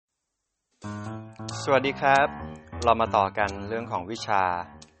สวัสดีครับเรามาต่อกันเรื่องของวิชา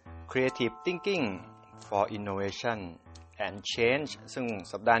Creative Thinking for Innovation and Change ซึ่ง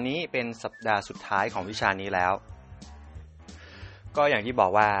สัปดาห์นี้เป็นสัปดาห์สุดท้ายของวิชานี้แล้วก็อย่างที่บอ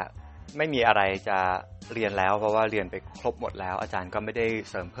กว่าไม่มีอะไรจะเรียนแล้วเพราะว่าเรียนไปครบหมดแล้วอาจารย์ก็ไม่ได้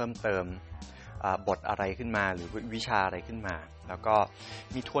เสริมเพิ่มเติมบทอะไรขึ้นมาหรือวิชาอะไรขึ้นมาแล้วก็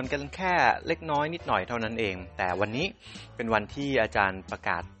มีทวนกันแค่เล็กน้อยนิดหน่อยเท่านั้นเองแต่วันนี้เป็นวันที่อาจารย์ประก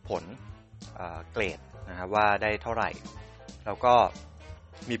าศผลเกรดนะครับว่าได้เท่าไหร่แล้วก็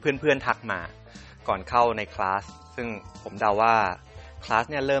มีเพื่อนๆทักมาก่อนเข้าในคลาสซึ่งผมเดาว่าคลาส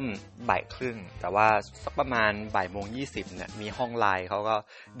เนี่ยเริ่มบ่ายครึ่งแต่ว่าสักประมาณบ่ายโมง20เนี่ยมีห้องไลน์เขาก็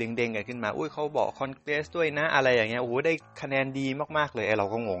เด้งๆกันขึ้นมาอุ้ยเขาบอกคอนเกรสด้วยนะอะไรอย่างเงี้ยโอ้โหได้คะแนนดีมากๆเลยเรา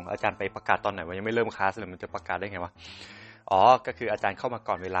ก็งงอาจารย์ไปประกาศตอนไหนวะยังไม่เริ่มคลาสเลยมันจะประกาศได้ไงวะก็คืออาจารย์เข้ามา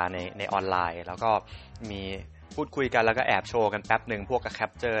ก่อนเวลาในออนไลน์แล้วก็มีพูดคุยกันแล้วก็แอบโชว์กันแป๊บนึงพวกก็แค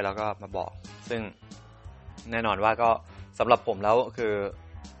ปเจอร์แล้วก็มาบอกซึ่งแน่นอนว่าก็สำหรับผมแล้วคือ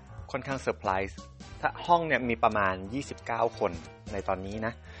ค่อนข้างเซอร์ไพรส์ถ้าห้องเนี่ยมีประมาณ29คนในตอนนี้น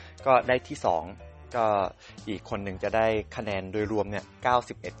ะก็ได้ที่2ก็อีกคนหนึ่งจะได้คะแนนโดยรวมเนี่ย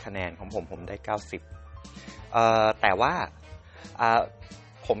91คะแนนของผมได้90แต่ว่า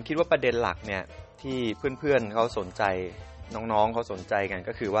ผมคิดว่าประเด็นหลักเนี่ยที่เพื่อนๆเขาสนใจน้องๆเขาสนใจกัน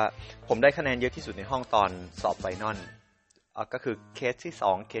ก็คือว่าผมได้คะแนนเยอะที่สุดในห้องตอนสอบไฟนอลก็คือเคสที่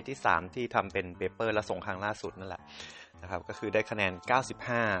2เคสที่3ที่ทำเป็นเปเปอร์แล้วส่งครั้งล่าสุดนั่นแหละนะครับก็คือได้คะแนน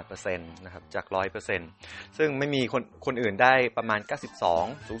 95% นะครับจาก 100% ซึ่งไม่มีคนอื่นได้ประมาณ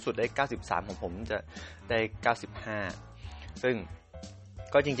92สูงสุดได้93ของผมจะได้95ซึ่ง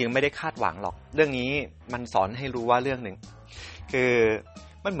ก็จริงๆไม่ได้คาดหวังหรอกเรื่องนี้มันสอนให้รู้ว่าเรื่องนึงคือ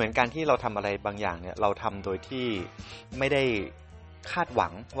มันเหมือนการที่เราทำอะไรบางอย่างเนี่ยเราทำโดยที่ไม่ได้คาดหวั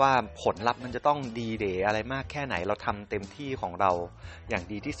งว่าผลลัพธ์มันจะต้องดีเดย์อะไรมากแค่ไหนเราทำเต็มที่ของเราอย่าง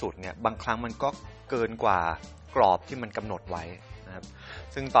ดีที่สุดเนี่ยบางครั้งมันก็เกินกว่ากรอบที่มันกำหนดไว้นะครับ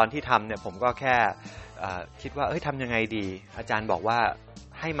ซึ่งตอนที่ทำเนี่ยผมก็แค่คิดว่าทำยังไงดีอาจารย์บอกว่า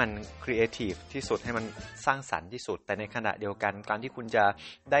ให้มันครีเอทีฟที่สุดให้มันสร้างสรรค์ที่สุดแต่ในขณะเดียวกันการที่คุณจะ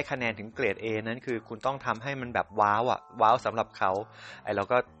ได้คะแนนถึงเกรด A นั้นคือคุณต้องทำให้มันแบบว้าวสำหรับเขาเรา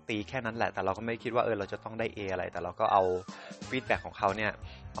ก็ตีแค่นั้นแหละแต่เราก็ไม่คิดว่าเราจะต้องได้ A อะไรแต่เราก็เอาฟีดแบ็กของเขาเนี่ย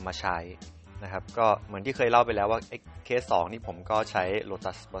เอามาใช้นะครับก็เหมือนที่เคยเล่าไปแล้วว่าเคส2นี่ผมก็ใช้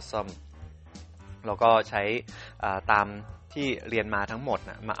Lotus Blossom แล้วก็ใช้ตามที่เรียนมาทั้งหมด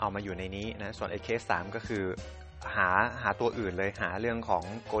นะมาเอามาอยู่ในนี้นะส่วนเคส3ก็คือหาตัวอื่นเลยหาเรื่องของ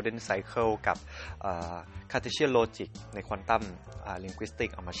Golden Cycle กับCartesian Logic ใน Quantum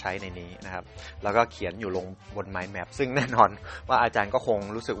Linguistics เอามาใช้ในนี้นะครับแล้วก็เขียนอยู่ลงบน Mind Map ซึ่งแน่นอนว่าอาจารย์ก็คง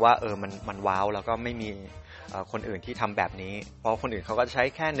รู้สึกว่ามันว้าวแล้วก็ไม่มีคนอื่นที่ทำแบบนี้เพราะคนอื่นเขาก็ใช้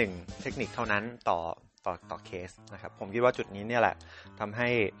แค่1เทคนิคเท่านั้นต่อเคสนะครับผมคิดว่าจุดนี้เนี่ยแหละทำให้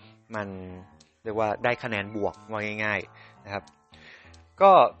มันเรียกว่าได้คะแนนบวกว่าง่ายๆนะครับ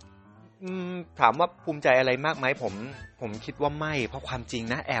ก็ถามว่าภูมิใจอะไรมากไหมผมคิดว่าไม่เพราะความจริง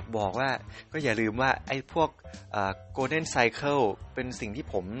นะแอบบอกว่าก็อย่าลืมว่าไอ้พวกGolden Cycle เป็นสิ่งที่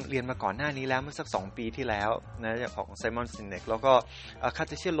ผมเรียนมาก่อนหน้านี้แล้วเมื่อสัก2ปีที่แล้วนะของ Simon Sinek แล้วก็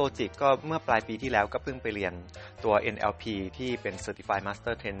Cartesian Logic ก็เมื่อปลายปีที่แล้วก็เพิ่งไปเรียนตัว NLP ที่เป็น Certified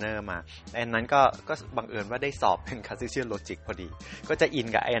Master Trainer มาอันนั้นก็บังเอิญว่าได้สอบเป็น Cartesian Logic พอดีก็จะอิน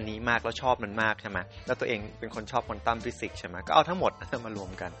กับอันนี้มากแล้วชอบมันมากใช่ไหมแล้วตัวเองเป็นคนชอบ Quantum Physics ใช่ไหมก็เอาทั้งหมดมารว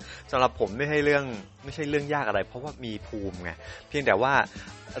มกันสำหรับผมไม่ใช่เรื่องยากอะไรเพราะว่ามีภูมิไงเพียงแต่ว่า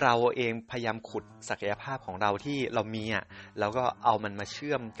เราเองพยายามขุดศักยภาพของเราที่เรามีแล้วก็เอามันมาเ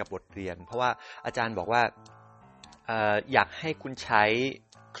ชื่อมกับบทเรียนเพราะว่าอาจารย์บอกว่าอยากให้คุณใช้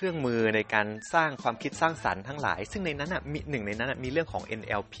เครื่องมือในการสร้างความคิดสร้างสรรค์ทั้งหลายซึ่งในนั้นมีหนึ่งในนั้นมีเรื่องของ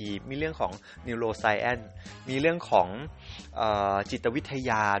NLP มีเรื่องของ Neuroscience มีเรื่องของจิตวิท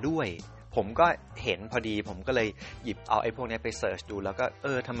ยาด้วยผมก็เห็นพอดีผมก็เลยหยิบเอาไอ้พวกนี้ไปเสิร์ชดูแล้วก็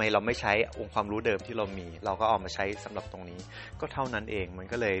ทำไมเราไม่ใช้องค์ความรู้เดิมที่เรามีเราก็เอามาใช้สำหรับตรงนี้ก็เท่านั้นเองมัน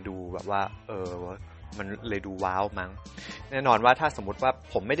ก็เลยดูแบบว่ามันเลยดูว้าวมั้งแน่นอนว่าถ้าสมมติว่า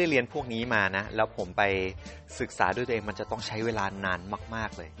ผมไม่ได้เรียนพวกนี้มานะแล้วผมไปศึกษาด้วยตัวเองมันจะต้องใช้เวลานานมาก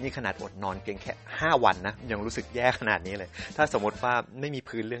ๆเลยนี่ขนาดอดนอนเพียงแค่5วันนะยังรู้สึกแย่ขนาดนี้เลยถ้าสมมติว่าไม่มี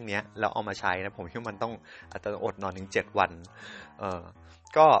พื้นเรื่องนี้แล้วเอามาใช้นะผมคิดว่ามันต้องอาจจะอดนอนถึง7วัน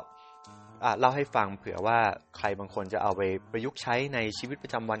ก็เล่าให้ฟังเผื่อว่าใครบางคนจะเอาไปประยุกต์ใช้ในชีวิตปร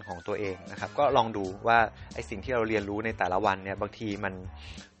ะจำวันของตัวเองนะครับก็ลองดูว่าไอ้สิ่งที่เราเรียนรู้ในแต่ละวันเนี่ยบางทีมัน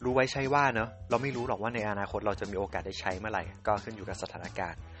รู้ไว้ใช้ว่าเนอะเราไม่รู้หรอกว่าในอนาคตเราจะมีโอกาสได้ใช้เมื่อไหร่ก็ขึ้นอยู่กับสถานกา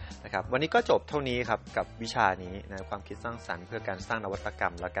รณ์นะครับวันนี้ก็จบเท่านี้ครับกับวิชานี้นะความคิดสร้างสรรค์เพื่อการสร้างนวัตกรร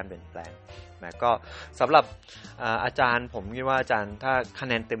มและการเปลี่ยนแปลงนะก็สำหรับอาจารย์ผมคิดว่าอาจารย์ถ้าคะ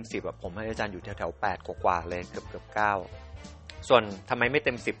แนนเต็ม10ผมให้อาจารย์อยู่แถวๆ8กว่าๆเลยเกือบ9 ส่วนทำไมไม่เ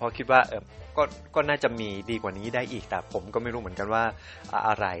ต็ม10เพราะคิดว่าก็น่าจะมีดีกว่านี้ได้อีกแต่ผมก็ไม่รู้เหมือนกันว่า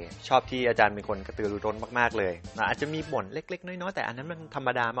อะไรชอบที่อาจารย์เป็นคนกระตือรือร้นมากๆเลยอาจจะมีบ่นเล็กๆน้อยๆแต่อันนั้นมันธรรม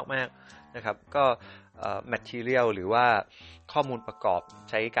ดามากๆนะครับก็material หรือว่าข้อมูลประกอบ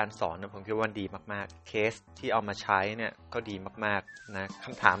ใช้การสอนผมคิดว่าดีมากๆเคสที่เอามาใช้เนี่ยก็ดีมากๆนะค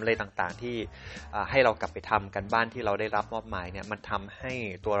ำถามอะไรต่างๆที่ให้เรากลับไปทำกันบ้านที่เราได้รับมอบหมายเนี่ยมันทำให้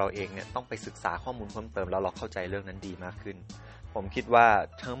ตัวเราเองเนี่ยต้องไปศึกษาข้อมูลเพิ่มเติมแล้วเราเข้าใจเรื่องนั้นดีมากขึ้นผมคิดว่า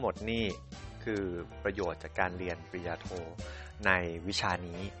ทั้งหมดนี่คือประโยชน์จากการเรียนปริญญาโทในวิชา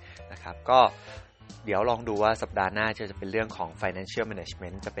นี้นะครับก็เดี๋ยวลองดูว่าสัปดาห์หน้าจะเป็นเรื่องของ financial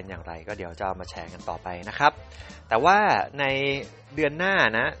management จะเป็นอย่างไรก็เดี๋ยวจะเอามาแชร์กันต่อไปนะครับแต่ว่าในเดือนหน้า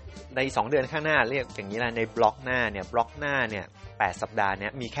นะใน2เดือนข้างหน้าเรียกอย่างนี้แหละในบล็อกหน้าเนี่ย8สัปดาห์เนี้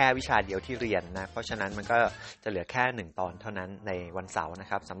ยมีแค่วิชาเดียวที่เรียนนะเพราะฉะนั้นมันก็จะเหลือแค่1ตอนเท่านั้นในวันเสาร์นะ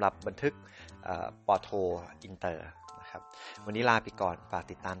ครับสำหรับบันทึกป.โทอินเตอร์นะครับวันนี้ลาไปก่อนฝาก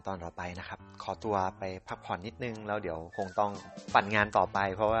ติดตามตอนต่อไปนะครับขอตัวไปพักผ่อนนิดนึงแล้วเดี๋ยวคงต้องปั่นงานต่อไป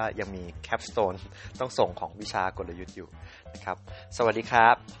เพราะว่ายังมีแคปสโตนต้องส่งของวิชากลยุทธ์อยู่นะครับสวัสดีครั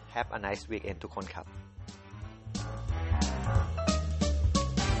บ Have a nice weekend ทุกคนครับ